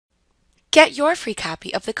Get your free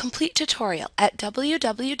copy of the complete tutorial at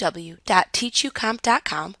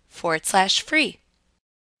www.teachucomp.com/free.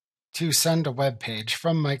 To send a web page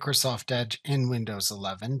from Microsoft Edge in Windows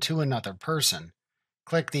 11 to another person,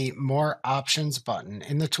 click the More Options button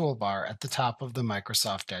in the toolbar at the top of the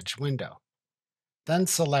Microsoft Edge window. Then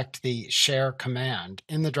select the Share command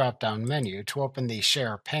in the drop-down menu to open the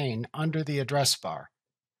Share pane under the address bar.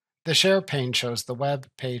 The Share pane shows the web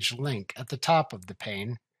page link at the top of the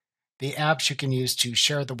pane, the apps you can use to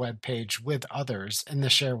share the web page with others in the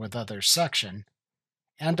Share with Others section,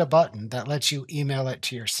 and a button that lets you email it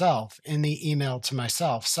to yourself in the Email to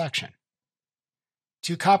Myself section.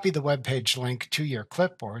 To copy the web page link to your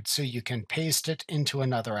clipboard so you can paste it into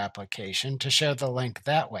another application to share the link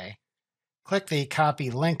that way, click the Copy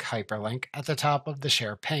Link hyperlink at the top of the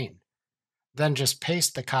Share pane. Then just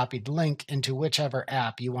paste the copied link into whichever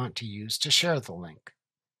app you want to use to share the link.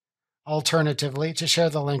 Alternatively, to share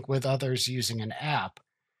the link with others using an app,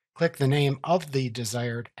 click the name of the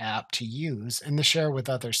desired app to use in the Share with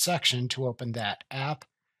Others section to open that app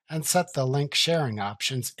and set the link sharing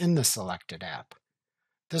options in the selected app.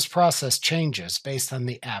 This process changes based on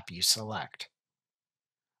the app you select.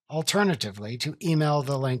 Alternatively, to email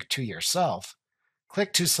the link to yourself,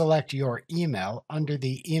 click to select your email under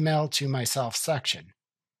the Email to Myself section.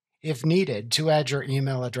 If needed, to add your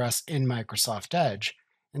email address in Microsoft Edge,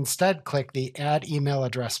 instead click the Add Email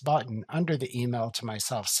Address button under the Email to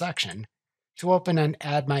Myself section to open an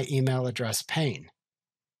Add My Email Address pane.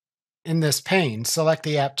 In this pane, select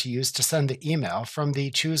the app to use to send the email from the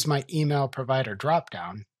Choose My Email Provider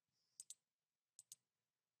dropdown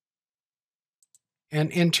and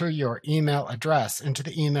enter your email address into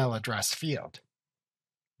the email address field.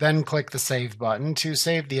 Then click the Save button to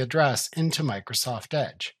save the address into Microsoft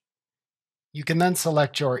Edge. You can then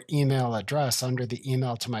select your email address under the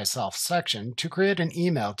Email to Myself section to create an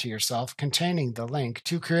email to yourself containing the link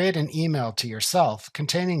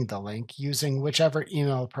using whichever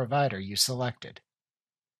email provider you selected.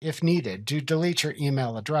 If needed, to delete your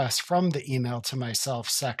email address from the Email to Myself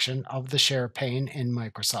section of the Share pane in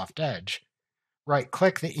Microsoft Edge,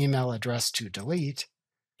 right-click the email address to delete,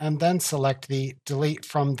 and then select the Delete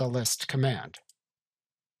from the List command.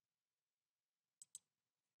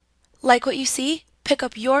 Like what you see? Pick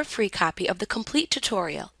up your free copy of the complete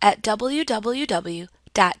tutorial at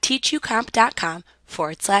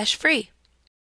www.teachucomp.com/free.